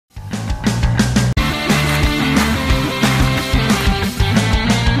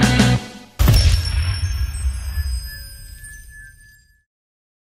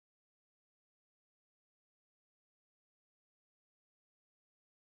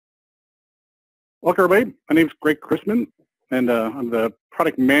Welcome, everybody. My name is Gregg Christman, and I'm the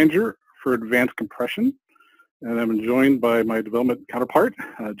product manager for advanced compression. And I'm joined by my development counterpart,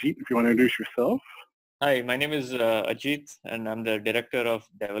 Jeet, if you want to introduce yourself. Hi, my name is Ajit, and I'm the director of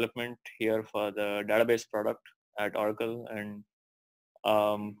development here for the database product at Oracle. And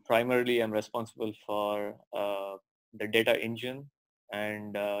primarily, I'm responsible for the data engine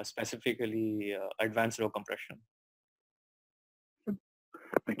and specifically advanced row compression.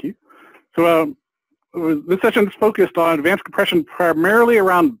 Thank you. So this session is focused on advanced compression, primarily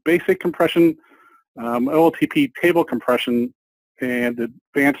around basic compression, OLTP table compression, and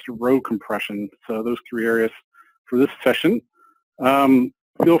advanced row compression. So those three areas for this session.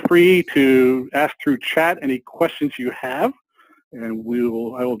 Feel free to ask through chat any questions you have, and I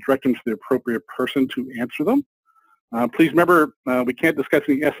will direct them to the appropriate person to answer them. Please remember, we can't discuss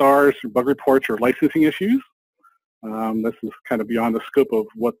any SRs, or bug reports, or licensing issues. This is kind of beyond the scope of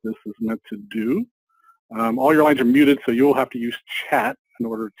what this is meant to do. All your lines are muted, so you'll have to use chat in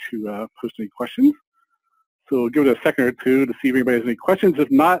order to post any questions. So we'll give it a second or two to see if anybody has any questions. If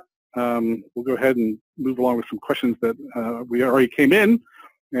not, we'll go ahead and move along with some questions that we already came in,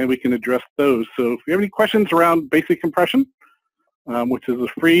 and we can address those. So if you have any questions around basic compression, which is a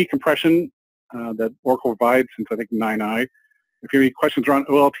free compression that Oracle provides since, I think, 9i. If you have any questions around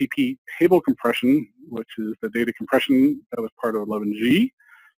OLTP table compression, which is the data compression that was part of 11G,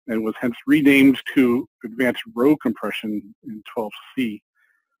 and was hence renamed to advanced row compression in 12C.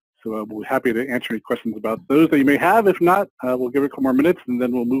 So we'll be happy to answer any questions about those that you may have. If not, we'll give it a couple more minutes, and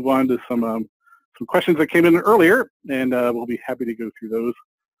then we'll move on to some questions that came in earlier, and we'll be happy to go through those.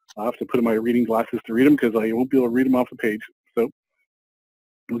 I'll have to put in my reading glasses to read them because I won't be able to read them off the page. So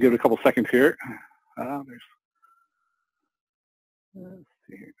we'll give it a couple seconds here. Let's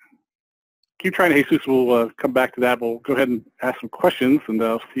see here. Keep trying, Jesus. We'll come back to that. We'll go ahead and ask some questions, and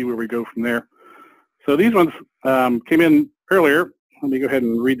see where we go from there. So these ones came in earlier. Let me go ahead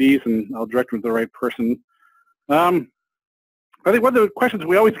and read these, and I'll direct them to the right person. I think one of the questions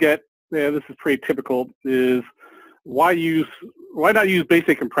we always get, this is pretty typical, is why not use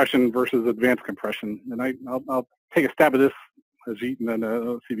basic compression versus advanced compression? And I'll take a stab at this, Ajit, and then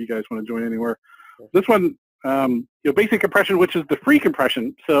let's see if you guys want to join anywhere. This one, basic compression, which is the free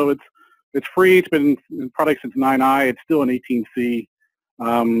compression. So it's free. It's been in product since 9i. It's still in 18C.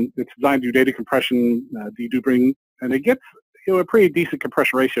 It's designed to do data compression, deduping, and it gets a pretty decent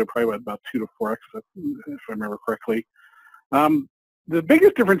compression ratio, probably about 2 to 4x, if I remember correctly. The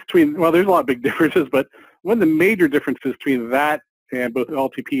biggest difference between, well, there's a lot of big differences, but one of the major differences between that and both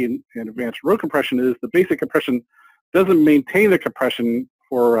OLTP and advanced row compression is the basic compression doesn't maintain the compression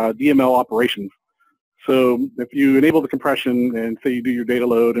for DML operations. So if you enable the compression and say you do your data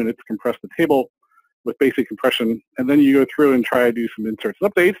load and it's compressed the table with basic compression, and then you go through and try to do some inserts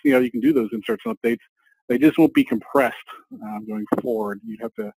and updates, you can do those inserts and updates. They just won't be compressed going forward. You'd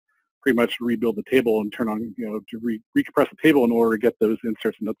have to pretty much rebuild the table and turn on, to recompress the table in order to get those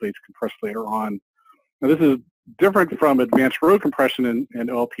inserts and updates compressed later on. Now this is different from advanced row compression and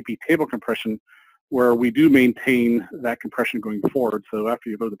OLTP table compression, where we do maintain that compression going forward. So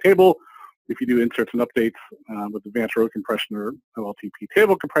after you load the table, if you do inserts and updates with advanced row compression or OLTP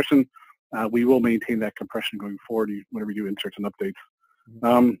table compression, we will maintain that compression going forward whenever you do inserts and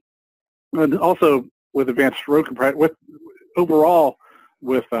updates. And also with advanced row compression, overall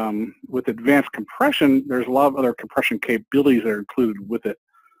with advanced compression, there's a lot of other compression capabilities that are included with it.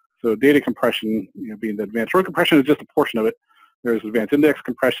 So data compression, being the advanced row compression is just a portion of it. There's advanced index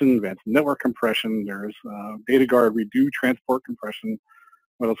compression, advanced network compression, there's data guard redo transport compression,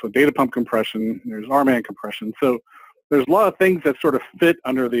 but also data pump compression, there's RMAN compression. So there's a lot of things that sort of fit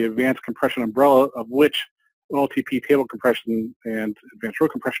under the advanced compression umbrella, of which OLTP table compression and advanced row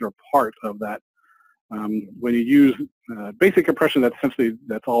compression are part of that. When you use basic compression,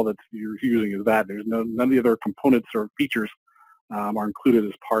 that's all that you're using is that. There's none of the other components or features are included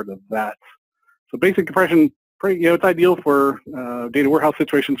as part of that. So basic compression, it's ideal for data warehouse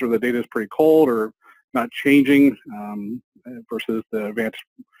situations where the data is pretty cold or not changing, versus the advanced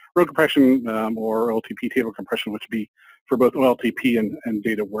row compression or OLTP table compression, which would be for both OLTP and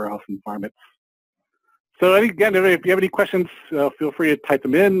data warehouse environments. So again, if you have any questions, feel free to type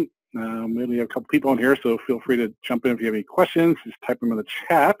them in. We have a couple people on here, so feel free to jump in if you have any questions. Just type them in the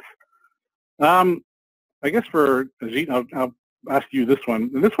chat. I guess for Ajit, I'll ask you this one.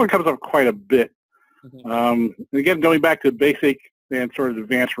 And this one comes up quite a bit. Again, going back to basic and sort of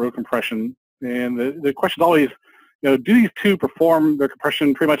advanced row compression, and the question is always, do these two perform their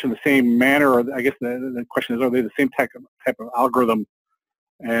compression pretty much in the same manner? Or I guess the question is, are they the same type of algorithm?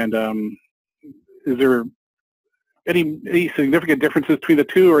 And is there Any significant differences between the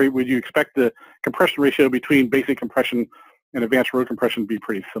two, or would you expect the compression ratio between basic compression and advanced row compression to be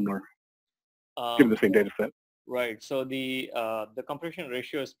pretty similar, given the same data set? Right. So the compression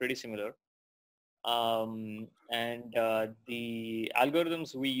ratio is pretty similar. And the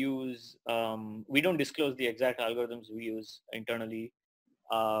algorithms we use, we don't disclose the exact algorithms we use internally,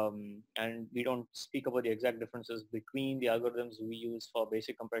 and we don't speak about the exact differences between the algorithms we use for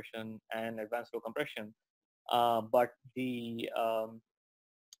basic compression and advanced row compression. But the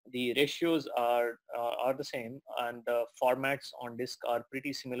ratios are the same, and the formats on disk are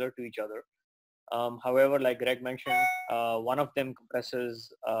pretty similar to each other. However, like Greg mentioned, one of them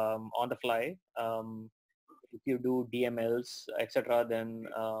compresses on the fly. If you do DMLs, etc., then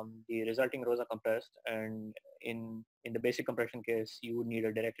the resulting rows are compressed, and in the basic compression case, you would need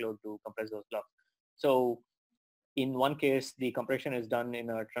a direct load to compress those blocks. So in one case, the compression is done in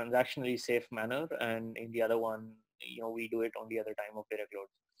a transactionally safe manner, and in the other one, we do it on the other time of direct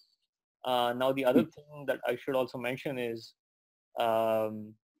loads. Now, the other thing that I should also mention is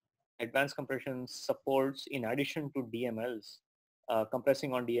advanced compression supports, in addition to DMLs,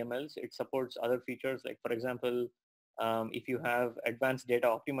 compressing on DMLs, it supports other features. Like, for example, if you have advanced data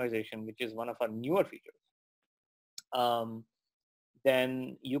optimization, which is one of our newer features,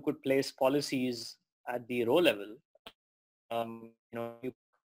 then you could place policies at the row level. You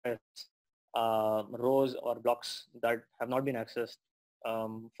press rows or blocks that have not been accessed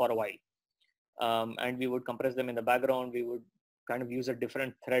for a while. And we would compress them in the background. We would kind of use a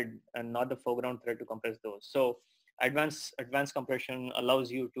different thread and not the foreground thread to compress those. So advanced compression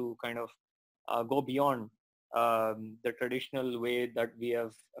allows you to kind of go beyond the traditional way that we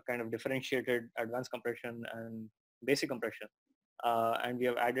have kind of differentiated advanced compression and basic compression. And we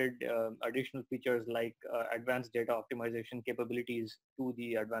have added additional features like advanced data optimization capabilities to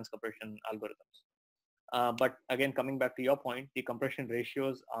the advanced compression algorithms. But again, coming back to your point, the compression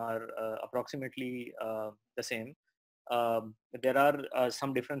ratios are approximately the same. There are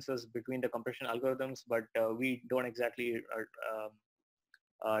some differences between the compression algorithms, but we don't exactly,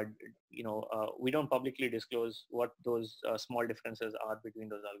 we don't publicly disclose what those small differences are between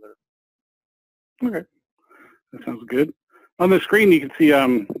those algorithms. Okay, that sounds good. On the screen, you can see,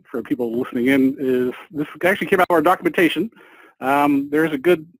 for people listening in, is this actually came out of our documentation. There's a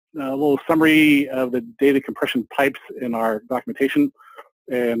good little summary of the data compression types in our documentation.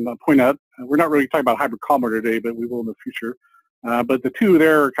 And I'll point out, we're not really talking about hybrid columnar today, but we will in the future. But the two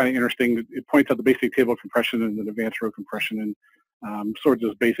there are kind of interesting. It points out the basic table compression and the advanced row compression, and sort of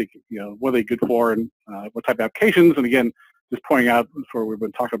just basic, what are they good for and what type of applications. And again, just pointing out, sort of we've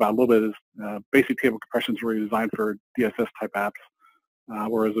been talking about a little bit, is basic table compression is really designed for DSS type apps,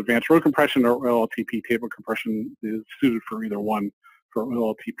 whereas advanced row compression or OLTP table compression is suited for either one, for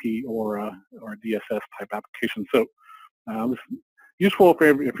OLTP or DSS type applications. So this is useful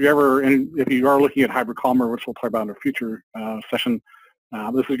if you are looking at hybrid columnar, which we'll talk about in a future session.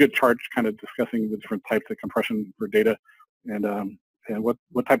 This is a good chart kind of discussing the different types of compression for data and what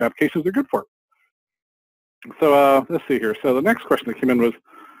type of applications they're good for. So let's see here. So the next question that came in was,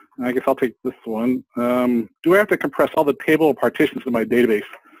 I guess I'll take this one. Do I have to compress all the table partitions in my database?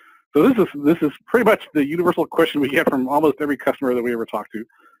 So this is pretty much the universal question we get from almost every customer that we ever talk to.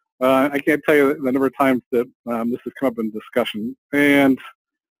 I can't tell you the number of times that this has come up in discussion. And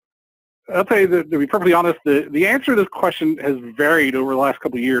I'll tell you that, to be perfectly honest, the answer to this question has varied over the last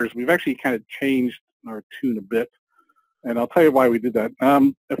couple of years. We've actually kind of changed our tune a bit. And I'll tell you why we did that.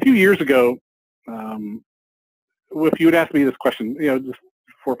 A few years ago, if you had asked me this question, just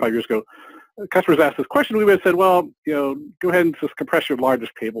 4 or 5 years ago, customers asked this question, we would have said, well, go ahead and just compress your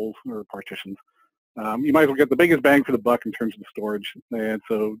largest tables or partitions. You might as well get the biggest bang for the buck in terms of the storage. And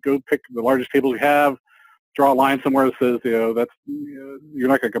so go pick the largest tables you have, draw a line somewhere that says, that's, you're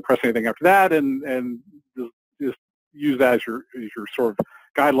not going to compress anything after that, and just use that as your sort of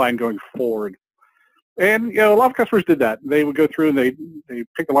guideline going forward. And a lot of customers did that. They would go through and they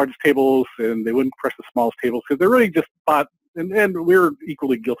pick the largest tables, and they wouldn't compress the smallest tables because they really just thought, and we're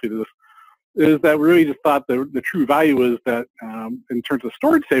equally guilty of this, is that we really just thought the true value was that in terms of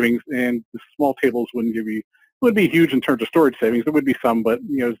storage savings, and the small tables wouldn't be huge in terms of storage savings. There would be some, but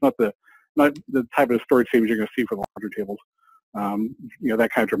it's not the type of storage savings you're going to see for the larger tables. That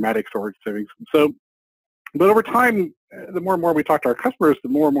kind of dramatic storage savings. So, but over time, the more and more we talk to our customers, the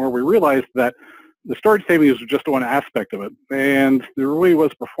more and more we realize that the storage savings was just one aspect of it, and there really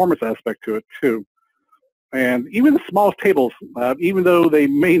was a performance aspect to it too. And even the smallest tables, even though they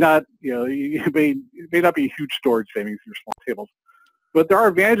may not, may not be huge storage savings in your small tables, but there are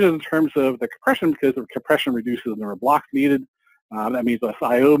advantages in terms of the compression, because the compression reduces the number of blocks needed. That means less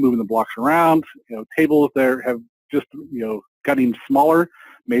I/O, moving the blocks around. Tables there have just gotten smaller.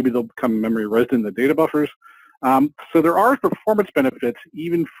 Maybe they'll become memory resident in the data buffers. So there are performance benefits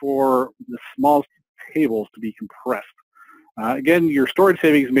even for the smallest tables to be compressed. Again, your storage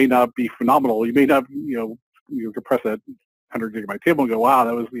savings may not be phenomenal. You may not, you compress a 100 gigabyte table and go, wow,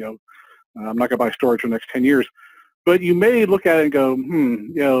 that was, I'm not going to buy storage for the next 10 years. But you may look at it and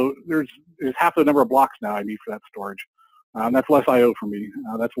go, there's half the number of blocks now I need for that storage. That's less I/O for me.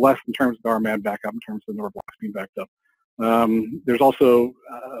 That's less in terms of RMAN backup, in terms of the number of blocks being backed up. There's also,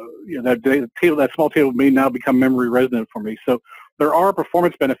 that small table may now become memory resident for me. So there are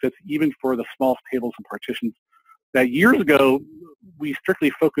performance benefits even for the smallest tables and partitions that years ago we strictly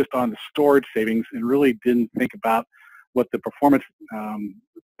focused on the storage savings and really didn't think about what the performance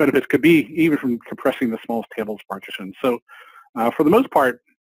benefits could be even from compressing the smallest tables partitions. So for the most part,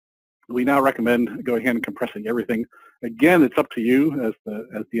 we now recommend going ahead and compressing everything. Again, it's up to you as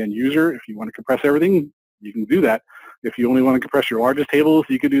the end user. If you want to compress everything, you can do that. If you only want to compress your largest tables,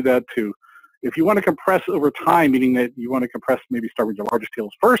 you can do that too. If you want to compress over time, meaning that you want to compress, maybe start with your largest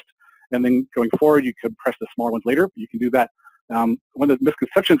tables first, and then going forward, you compress the smaller ones later, you can do that. One of the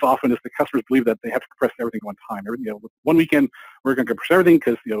misconceptions often is the customers believe that they have to compress everything at one time. One weekend, we're going to compress everything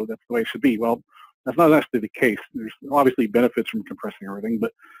because that's the way it should be. Well, that's not actually the case. There's obviously benefits from compressing everything,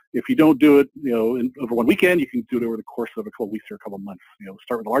 but if you don't do it, over one weekend, you can do it over the course of a couple of weeks or a couple of months.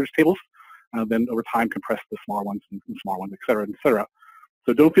 Start with the largest tables, then over time compress the smaller ones and smaller ones, et cetera, et cetera.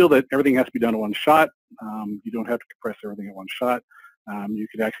 So don't feel that everything has to be done in one shot. You don't have to compress everything in one shot. You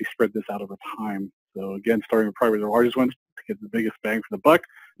can actually spread this out over time. So again, starting with probably the largest ones to get the biggest bang for the buck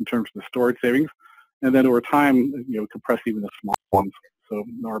in terms of the storage savings, and then over time, compress even the small ones. So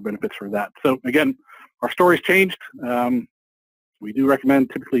there are benefits for that. So again, our story's changed. We do recommend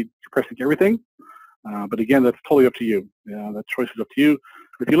typically compressing everything, but again, that's totally up to you. That choice is up to you.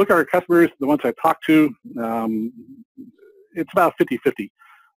 If you look at our customers, the ones I talked to, it's about 50-50.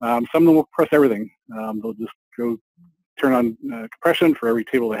 Some of them will compress everything. They'll just go turn on compression for every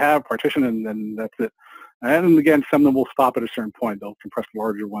table they have, partition, and then that's it. And again, some of them will stop at a certain point. They'll compress the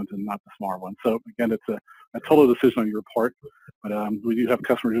larger ones and not the smaller ones. So again, it's a total decision on your part, but we do have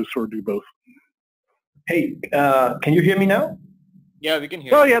customers who sort of do both. Hey, can you hear me now? Yeah, we can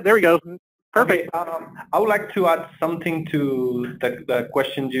hear. Oh, yeah, there we go. Perfect. Okay, I would like to add something to the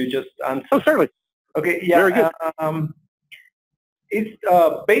question you just answered. Oh, certainly. Okay, yeah. Very good. It's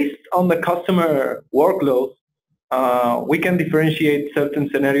based on the customer workload. We can differentiate certain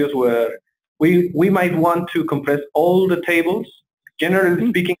scenarios where we might want to compress all the tables. Generally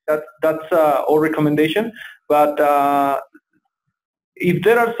speaking, that's our recommendation. But if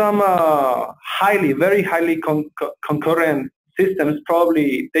there are some very highly concurrent systems,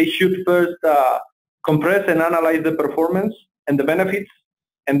 probably they should first compress and analyze the performance and the benefits,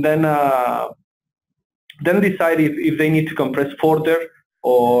 and then decide if they need to compress further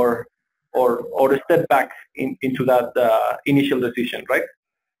or step back into that initial decision, right?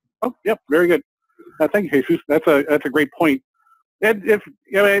 Oh, yep, very good. Thank you, Jesus. That's a great point. And if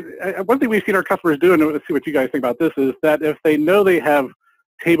one thing we've seen our customers do, and let's see what you guys think about this, is that if they know they have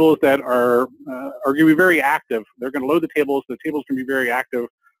tables that are going to be very active, they're going to load the tables. The tables can be very active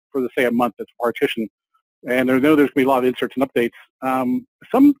for, say, a month. That's a partition, and they know there's going to be a lot of inserts and updates.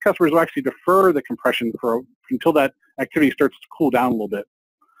 Some customers will actually defer the compression until that activity starts to cool down a little bit.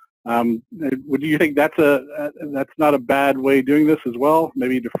 Would you think that's not a bad way of doing this as well?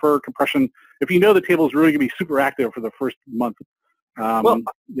 Maybe defer compression if you know the table is really going to be super active for the first month. I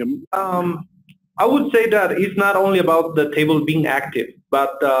would say that it's not only about the table being active,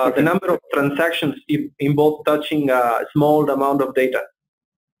 but the number of transactions involved touching a small amount of data.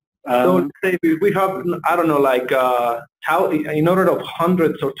 So let's say we have, I don't know, like in order of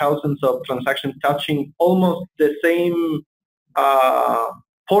hundreds or thousands of transactions touching almost the same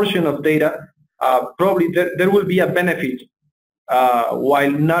portion of data, probably there will be a benefit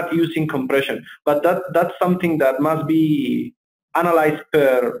while not using compression. But that's something that must be analyzed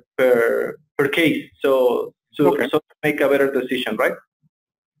per case, so to make a better decision, right?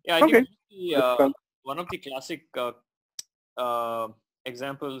 Yeah, I think one of the classic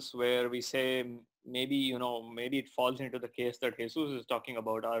examples where we say maybe it falls into the case that Jesus is talking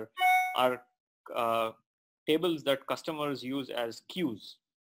about are tables that customers use as queues.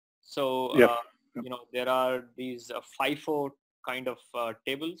 So there are these FIFO kind of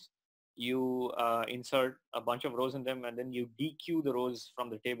tables. You insert a bunch of rows in them, and then you dequeue the rows from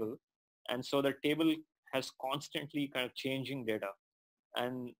the table, and so the table has constantly kind of changing data,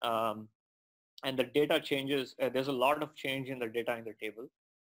 and the data changes. There's a lot of change in the data in the table,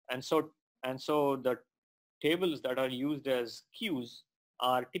 and so the tables that are used as queues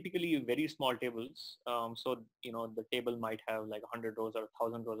are typically very small tables. So, the table might have like 100 rows or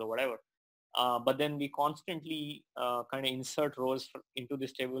 1,000 rows or whatever. But then we constantly kind of insert rows into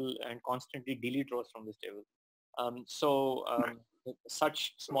this table and constantly delete rows from this table.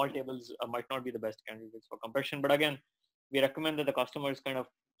 Such small tables might not be the best candidates for compression. But again, we recommend that the customers kind of,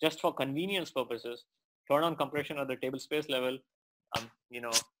 just for convenience purposes, turn on compression at the table space level,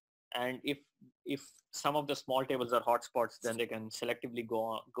 and if some of the small tables are hotspots, then they can selectively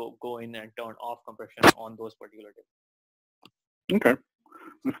go in and turn off compression on those particular tables. Okay,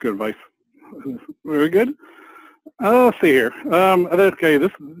 that's good advice. Very good. Let's see here. Okay,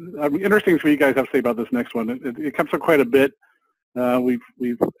 this interesting for you guys have to say about this next one. It comes up quite a bit.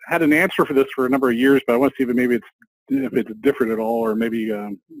 We've had an answer for this for a number of years, but I want to see if it's different at all, or maybe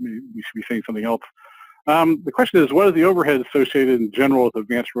we should be saying something else. The question is, what is the overhead associated in general with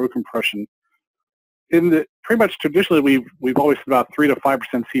advanced row compression? Pretty much traditionally, we've always said about 3 to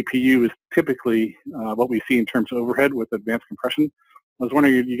 5% CPU is typically what we see in terms of overhead with advanced compression. I was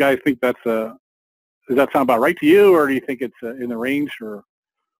wondering, you guys think does that sound about right to you, or do you think it's in the range, or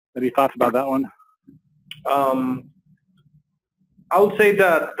any thoughts about that one? I would say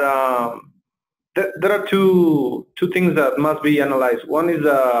that there are two things that must be analyzed. One is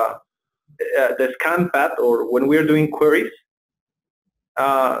the scan path, or when we're doing queries.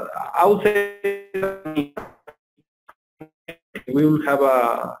 I would say we will have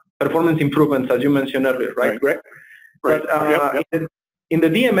a performance improvements, as you mentioned earlier, right, Greg? Right. But in the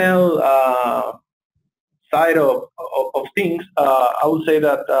DML side of things, I would say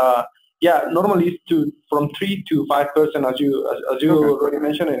that normally it's from 3 to 5%, as you already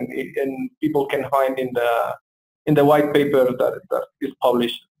mentioned, and people can find in the white paper that is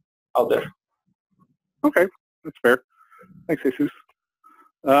published out there. Okay, that's fair. Thanks, Jesus.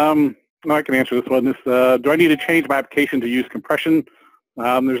 I can answer this one. Do I need to change my application to use compression?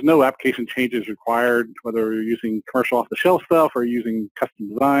 There's no application changes required, whether you're using commercial off-the-shelf stuff or using custom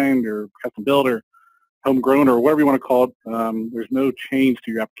designed or custom built or homegrown or whatever you want to call it. There's no change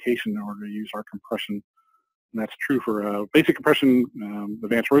to your application in order to use our compression. And that's true for basic compression,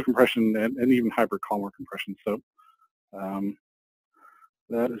 advanced row compression, and even hybrid column compression. So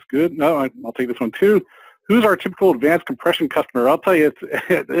that is good. No, I'll take this one too. Who's our typical advanced compression customer? I'll tell you,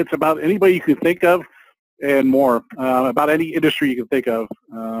 it's about anybody you can think of and more, about any industry you can think of.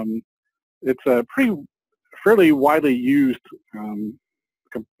 It's a fairly widely used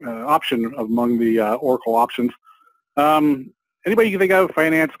option among the Oracle options. Anybody you can think of: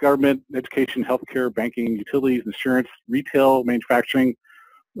 finance, government, education, healthcare, banking, utilities, insurance, retail, manufacturing.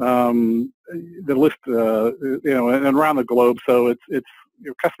 The list, and around the globe. So it's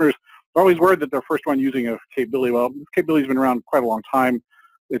your customers are always worried that they're first one using a capability. Well, this capability has been around quite a long time.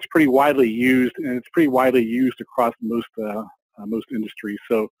 It's pretty widely used, and it's pretty widely used across most industries.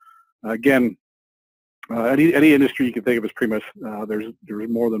 So again, any industry you can think of is pretty much there's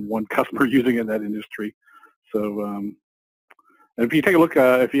more than one customer using it in that industry. So and if you take a look,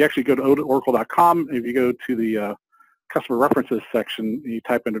 if you actually go to oracle.com, if you go to the customer references section, you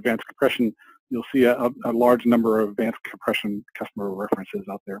type in advanced compression, you'll see a large number of advanced compression customer references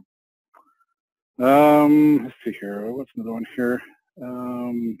out there. Let's see here. What's another one here?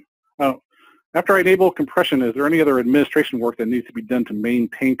 After I enable compression, is there any other administration work that needs to be done to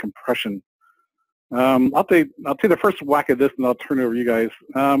maintain compression? I'll take the first whack at this, and I'll turn it over to you guys.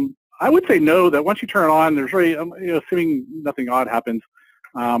 I would say no. That once you turn it on, there's really, assuming nothing odd happens,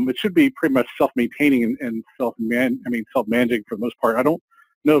 it should be pretty much self-maintaining and self-managing for the most part. I don't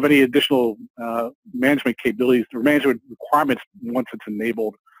know of any additional management capabilities or management requirements once it's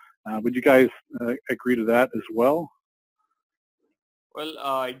enabled. Would you guys agree to that as well?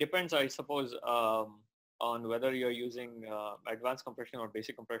 Well, it depends, I suppose, on whether you're using advanced compression or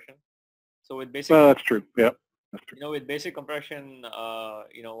basic compression. So with basic, that's true. Yeah, that's true. With basic compression,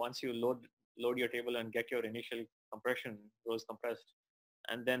 once you load your table and get your initial compression rows compressed,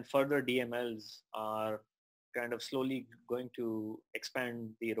 and then further DMLs are kind of slowly going to expand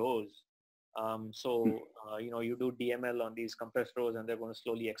the rows. You do DML on these compressed rows, and they're going to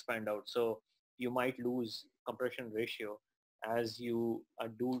slowly expand out. So you might lose compression ratio as you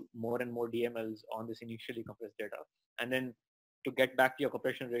do more and more DMLs on this initially compressed data. And then to get back to your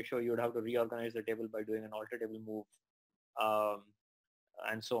compression ratio, you would have to reorganize the table by doing an alter table move,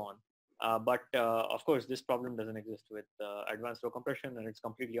 and so on. But of course, this problem doesn't exist with advanced row compression, and it's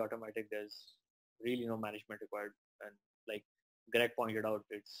completely automatic. There's really no management required. And like Greg pointed out,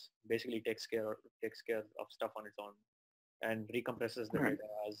 it's basically takes care of stuff on its own and recompresses the data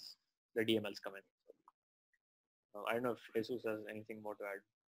as the DMLs come in. I don't know if Jesus has anything more to add.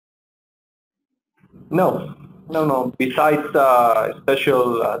 No, No. Besides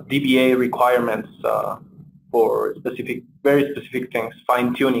special DBA requirements for very specific things,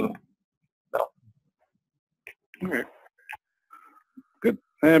 fine tuning. No. Okay. Good.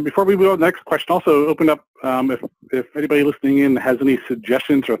 And before we move on to the next question, also open up if anybody listening in has any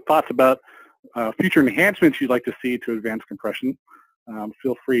suggestions or thoughts about future enhancements you'd like to see to advanced compression.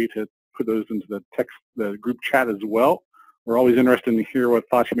 Feel free to put those into the group chat as well. We're always interested to hear what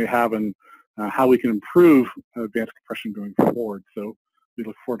thoughts you may have and how we can improve advanced compression going forward. So we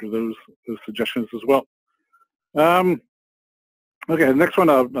look forward to those suggestions as well. Okay, the next one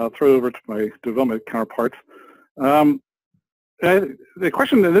I'll throw over to my development counterparts. The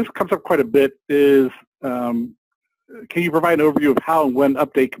question, and this comes up quite a bit, is can you provide an overview of how and when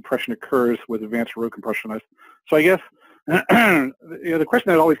update compression occurs with advanced row compression? So I guess the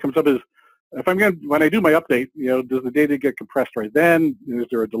question that always comes up is, if when I do my update, does the data get compressed right then? Is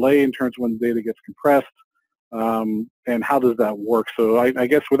there a delay in terms of when the data gets compressed? And how does that work? So I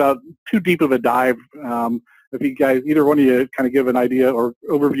guess without too deep of a dive, if you guys, either one of you, kind of give an idea or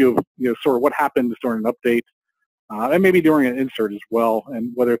overview of sort of what happens during an update, and maybe during an insert as well,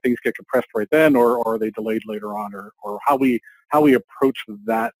 and whether things get compressed right then or are they delayed later on, or how we approach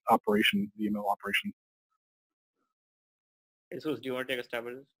that operation, the email operation. Jesus, do you want to take a stab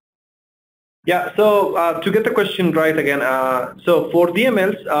at this? Yeah, so to get the question right again, so for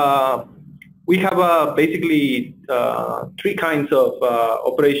DMLs, we have basically three kinds of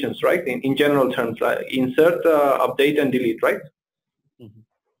operations, right, in general terms, insert, update, and delete, right? Mm-hmm.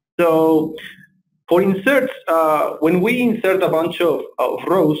 So for inserts, when we insert a bunch of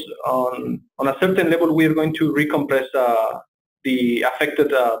rows on a certain level, we are going to recompress the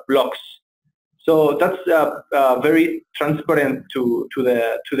affected blocks. So that's very transparent to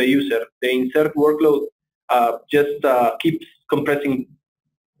the user. The insert workload just keeps compressing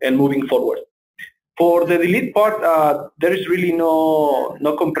and moving forward. For the delete part, there is really no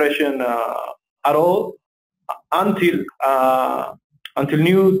compression at all until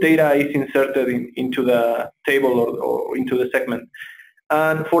new data is inserted into the table or into the segment.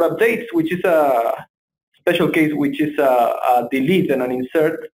 And for updates, which is a special case, which is a delete and an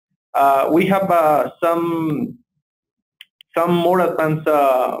insert, we have some more advanced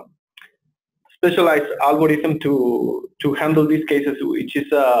specialized algorithm to handle these cases, which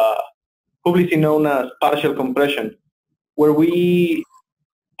is publicly known as partial compression, where we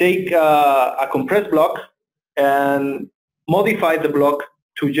take a compressed block and modify the block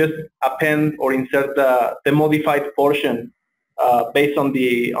to just append or insert the modified portion based on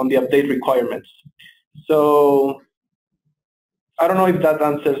the update requirements. So I don't know if that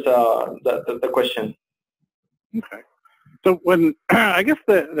answers the question. Okay. So when I guess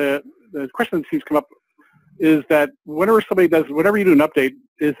the question that seems to come up is that whenever you do an update,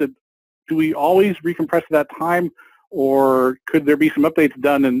 do we always recompress at that time, or could there be some updates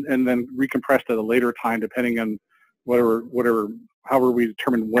done and then recompressed at a later time, depending on however we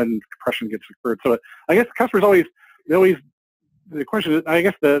determine when compression gets occurred? So I guess customers the question is, I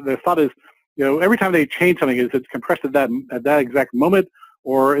guess the thought is, every time they change something, is it compressed at that exact moment,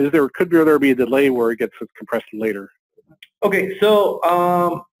 or could there be a delay where it gets compressed later? Okay,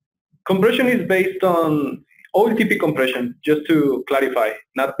 so compression is based on OLTP compression, just to clarify,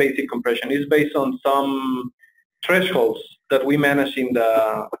 not basic compression. It's based on some thresholds that we manage in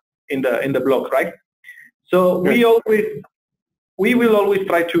the block, right? So we will always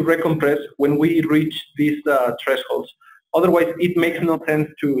try to recompress when we reach these thresholds. Otherwise, it makes no sense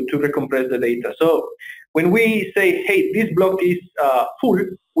to recompress the data. So when we say, hey, this block is full,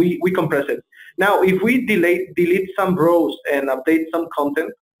 we compress it. Now, if we delete some rows and update some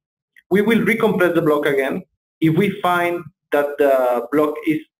content, we will recompress the block again if we find that the block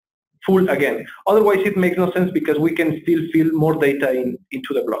is full again. Otherwise, it makes no sense because we can still fill more data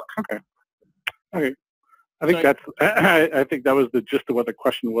into the block. Okay. I think that was the gist of what the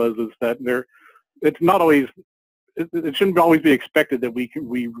question was, is that it's not always, it shouldn't always be expected that we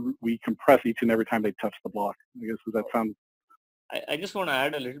compress each and every time they touch the block. I guess, does that sound? I just want to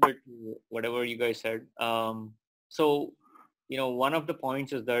add a little bit to whatever you guys said. So, one of the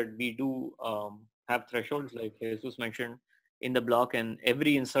points is that we do have thresholds, like Jesus mentioned, in the block, and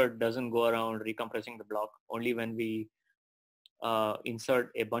every insert doesn't go around recompressing the block. Only when we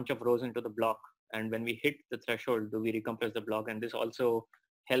insert a bunch of rows into the block, and when we hit the threshold, do we recompress the block. And this also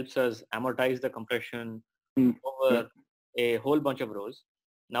helps us amortize the compression over a whole bunch of rows.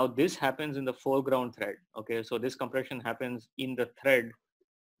 Now this happens in the foreground thread. Okay, so this compression happens in the thread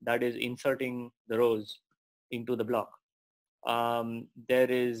that is inserting the rows into the block. There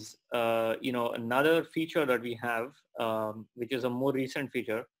is, another feature that we have, which is a more recent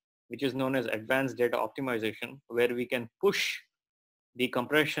feature, which is known as advanced data optimization, where we can push the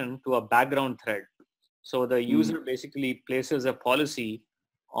compression to a background thread. So the user basically places a policy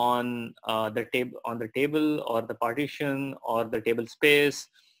on the table or the partition or the table space,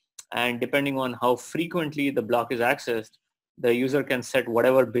 and depending on how frequently the block is accessed, the user can set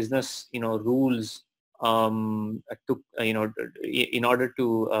whatever business rules in order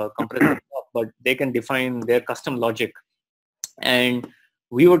to compress the block, but they can define their custom logic, and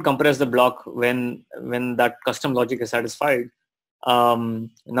we would compress the block when that custom logic is satisfied.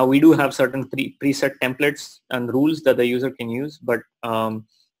 Now we do have certain preset templates and rules that the user can use, but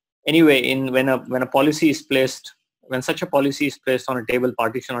anyway, when a policy is placed, when such a policy is placed on a table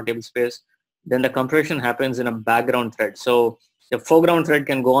partition or table space, then the compression happens in a background thread. So the foreground thread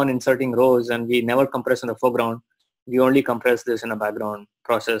can go on inserting rows, and we never compress in the foreground. We only compress this in a background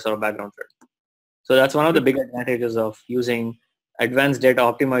process or a background thread. So that's one of the big advantages of using advanced data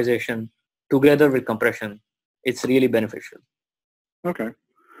optimization together with compression. It's really beneficial. Okay.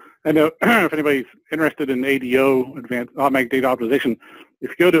 I know if anybody's interested in ADO, Advanced Automatic Data Optimization, if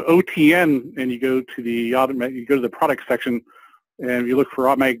you go to OTN and you go to the product section and you look for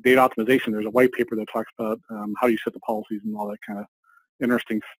automatic data optimization, there's a white paper that talks about how you set the policies and all that kind of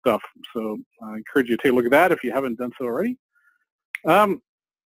interesting stuff. So I encourage you to take a look at that if you haven't done so already.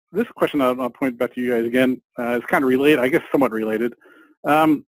 This question I'll point back to you guys again. It's kind of related, I guess somewhat related.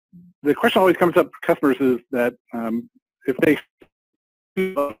 The question always comes up for customers is that if they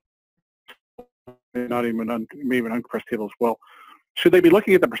not even maybe an uncompressed table as well, should they be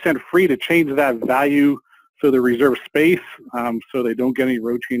looking at the percent free to change that value so they reserve space, so they don't get any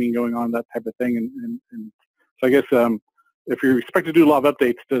row chaining going on, that type of thing? And so I guess if you expect to do a lot of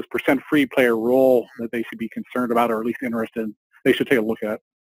updates, does percent free play a role that they should be concerned about, or at least interested in, they should take a look at?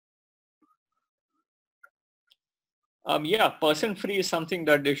 Yeah, percent free is something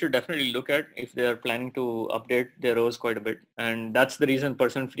that they should definitely look at if they are planning to update their rows quite a bit. And that's the reason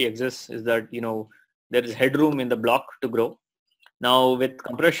percent free exists, is that there is headroom in the block to grow. Now with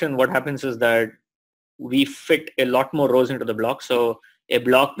compression, what happens is that we fit a lot more rows into the block. So a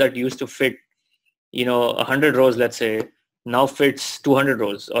block that used to fit 100 rows, let's say, now fits 200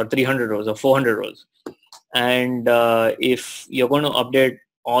 rows or 300 rows or 400 rows. And if you're going to update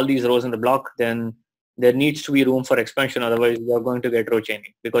all these rows in the block, then there needs to be room for expansion. Otherwise, you're going to get row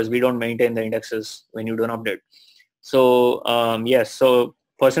chaining, because we don't maintain the indexes when you don't update. So yes, so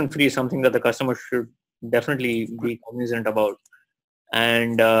percent free is something that the customer should definitely be cognizant about,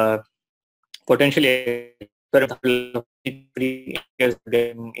 and potentially in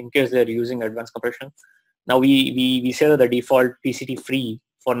case they're using advanced compression. Now we say that the default PCTFREE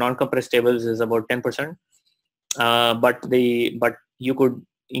for non-compressed tables is about 10%, but you could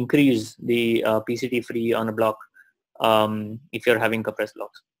increase the PCTFREE on a block if you're having compressed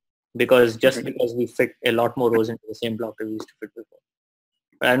blocks, because we fit a lot more rows into the same block that we used to fit before.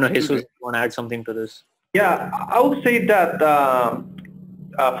 I don't know, Jesus, you want to add something to this? Yeah, I would say that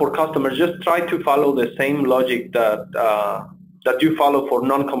for customers, just try to follow the same logic that you follow for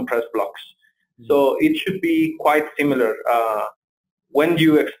non-compressed blocks. So it should be quite similar. When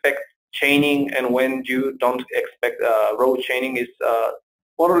you expect chaining and when you don't expect row chaining is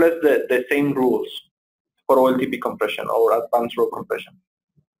more or less the same rules for OLTP compression or advanced row compression.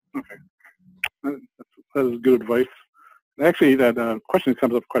 Okay, that is good advice. Actually, that question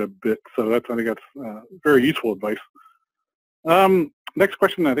comes up quite a bit, so I think that's very useful advice. Next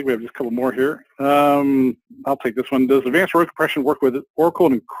question, I think we have just a couple more here. I'll take this one. Does advanced row compression work with Oracle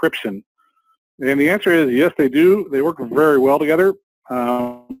Encryption? And the answer is yes, they do. They work very well together.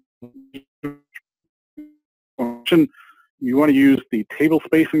 You want to use the table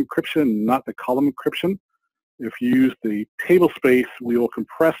space encryption, not the column encryption. If you use the table space, we will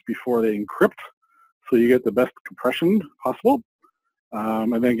compress before they encrypt, so you get the best compression possible,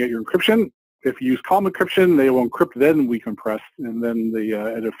 and then get your encryption. If you use column encryption, they will encrypt, then we compress, and then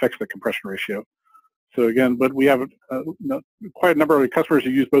it affects the compression ratio. So again, but we have quite a number of customers who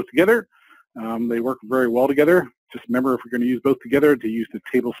use both together. They work very well together. Just remember, if we're going to use both together, to use the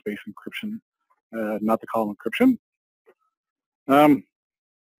table space encryption, not the column encryption.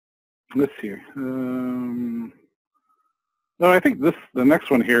 Let's see. No, I think the next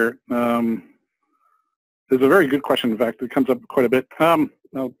one here is a very good question. In fact, it comes up quite a bit. I'll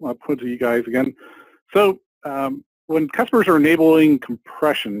put it to you guys again. So when customers are enabling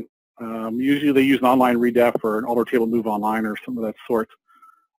compression, usually they use an online redef or an alter table move online or some of that sort.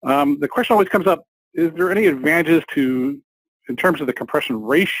 The question always comes up, is there any advantages in terms of the compression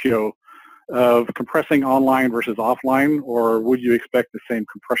ratio of compressing online versus offline, or would you expect the same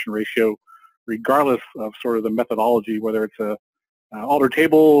compression ratio regardless of sort of the methodology, whether it's a alter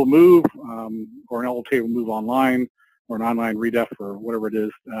table move or an alter table move online or an online redef or whatever it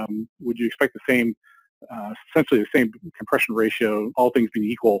is, would you expect the same, essentially the same compression ratio, all things being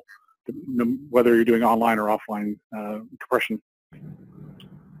equal, whether you're doing online or offline compression?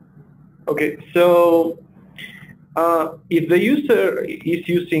 Okay, so if the user is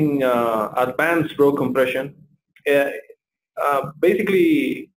using advanced row compression,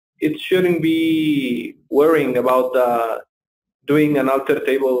 basically it shouldn't be worrying about doing an alter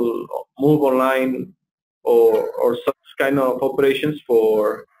table move online or such kind of operations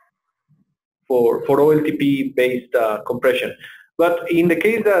for OLTP based compression. But in the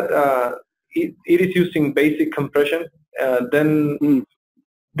case that it is using basic compression, then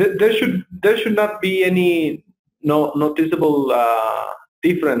there should not be any noticeable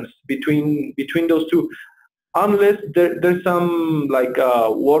difference between those two, unless there's some like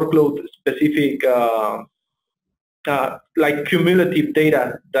workload specific like cumulative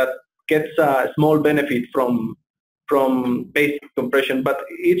data that gets a small benefit from basic compression, but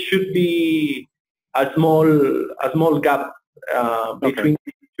it should be a small gap between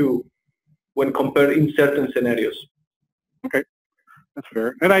the two when compared in certain scenarios. Okay. That's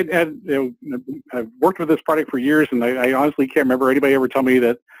fair. And I've worked with this product for years, and I honestly can't remember anybody ever tell me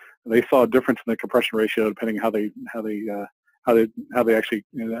that they saw a difference in the compression ratio depending how they actually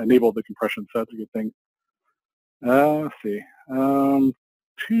enabled the compression. So that's a good thing. Let's see. One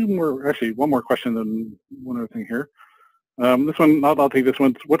more question, then one other thing here. This one, I'll take this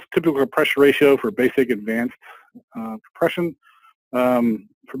one. What's typical compression ratio for basic advanced compression?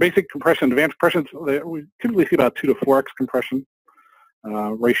 For basic compression, advanced compressions, we typically see about 2 to 4x compression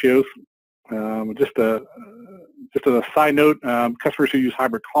ratios. Just as a side note, customers who use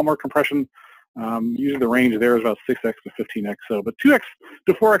hybrid columnar compression, usually the range there is about 6x to 15x. So, but 2x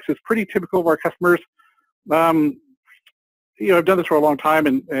to 4x is pretty typical of our customers. I've done this for a long time,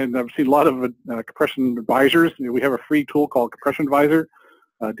 and I've seen a lot of compression advisors. We have a free tool called Compression Advisor,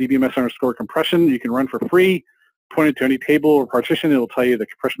 dbms_compression. You can run for free. Point it to any table or partition, it'll tell you the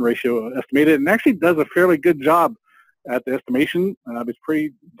compression ratio estimated, and actually does a fairly good job at the estimation. It's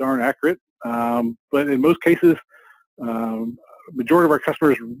pretty darn accurate. But in most cases, majority of our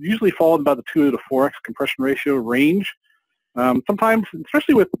customers usually fall in about the 2 to 4x compression ratio range. Sometimes,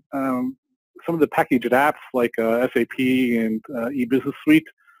 especially with some of the packaged apps like SAP and eBusiness Suite,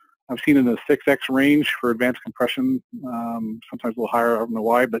 I've seen in the 6x range for advanced compression, sometimes a little higher, I don't know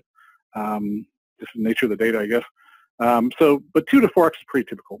why, but just the nature of the data, I guess. But 2 to 4x is pretty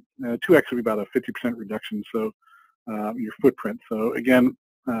typical. 2x would be about a 50% reduction, so your footprint. So again,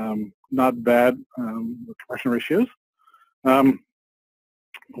 not bad with compression ratios.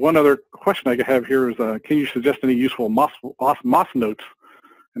 One other question I have here is, can you suggest any useful MOS notes?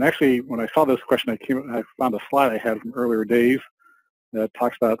 And actually, when I saw this question, I found a slide I had from earlier days that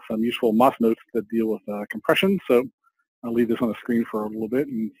talks about some useful MOS notes that deal with compression. So I'll leave this on the screen for a little bit,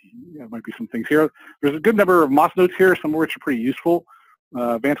 and there might be some things here. There's a good number of MOS notes here, some of which are pretty useful.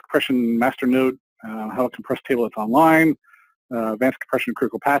 Advanced compression master note, how to compress table that's online, advanced compression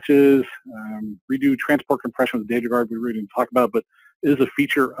critical patches, redo transport compression with data guard we really didn't talk about, but it is a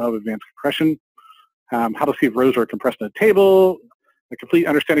feature of advanced compression. How to see if rows are compressed in a table, a complete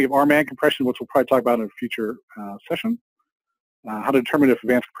understanding of RMAN compression, which we'll probably talk about in a future session. How to determine if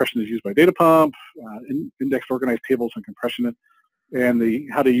advanced compression is used by data pump, index organized tables and compression,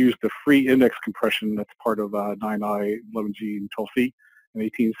 and how to use the free index compression that's part of 9i, 11g, and 12c,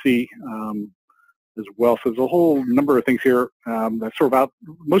 and 18c as well. So there's a whole number of things here that's sort of out.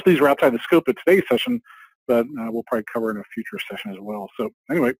 Most of these are outside the scope of today's session, but we'll probably cover in a future session as well. So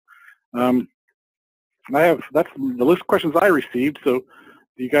anyway, that's the list of questions I received. So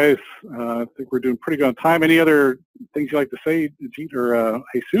you guys, I think we're doing pretty good on time. Any other things you'd like to say, Ajit or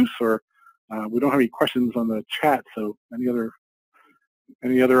Jesus? Or we don't have any questions on the chat. So any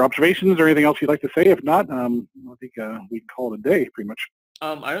other observations or anything else you'd like to say? If not, I think we can call it a day, pretty much.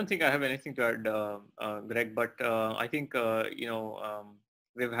 I don't think I have anything to add, Greg. But I think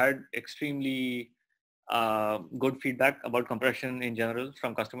we've had extremely good feedback about compression in general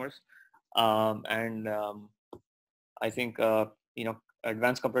from customers, and I think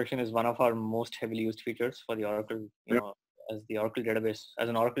advanced compression is one of our most heavily used features for the Oracle, as the Oracle database, as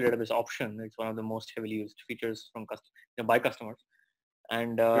an Oracle database option. It's one of the most heavily used features from by customers.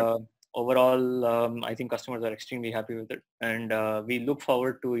 And overall, I think customers are extremely happy with it. And we look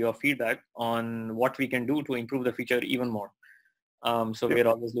forward to your feedback on what we can do to improve the feature even more. So we're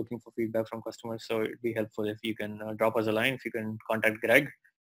always looking for feedback from customers. So it'd be helpful if you can drop us a line, if you can contact Greg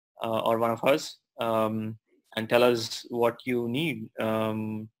or one of us. And tell us what you need,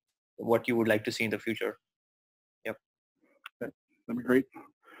 what you would like to see in the future. Yep. That'd be great.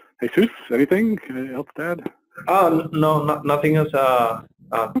 Jesus, anything else to add? No, nothing else.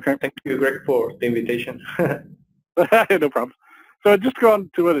 Okay. Thank you, Greg, for the invitation. No problem. So just to go on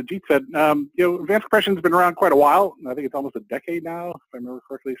to what Ajit said, advanced compression has been around quite a while. I think it's almost a decade now, if I remember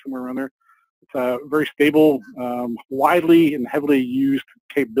correctly, somewhere around there. It's a very stable, widely and heavily used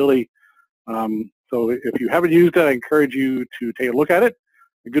capability. So if you haven't used it, I encourage you to take a look at it.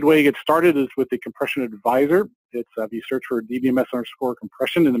 A good way to get started is with the Compression Advisor. It's if you search for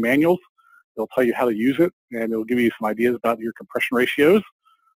DBMS_compression in the manuals, it'll tell you how to use it, and it'll give you some ideas about your compression ratios.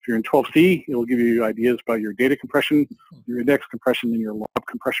 If you're in 12C, it will give you ideas about your data compression, your index compression, and your log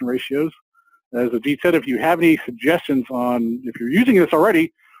compression ratios. As Ajit said, if you have any suggestions on, if you're using this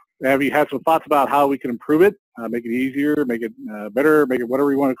already, have you had some thoughts about how we can improve it, make it easier, make it better, make it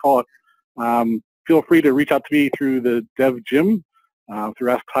whatever you want to call it, feel free to reach out to me through the Dev Gym, through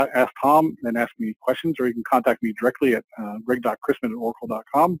Ask Tom, and ask me questions, or you can contact me directly at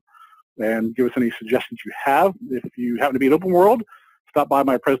greg.christman@oracle.com and give us any suggestions you have. If you happen to be in Open World, stop by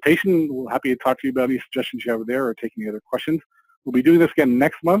my presentation. We're happy to talk to you about any suggestions you have there or take any other questions. We'll be doing this again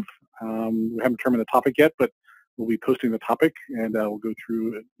next month. We haven't determined the topic yet, but we'll be posting the topic, and we'll go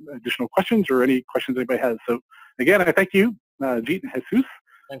through additional questions or any questions anybody has. So again, I thank you, Ajit and Jesus.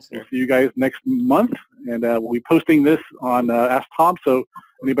 Thanks, we'll see you guys next month, and we'll be posting this on Ask Tom, so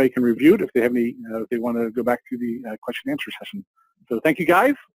anybody can review it if they have any, if they want to go back to the question and answer session. So thank you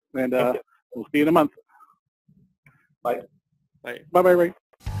guys, and we'll see you in a month. Bye. Bye. Bye-bye, Ray.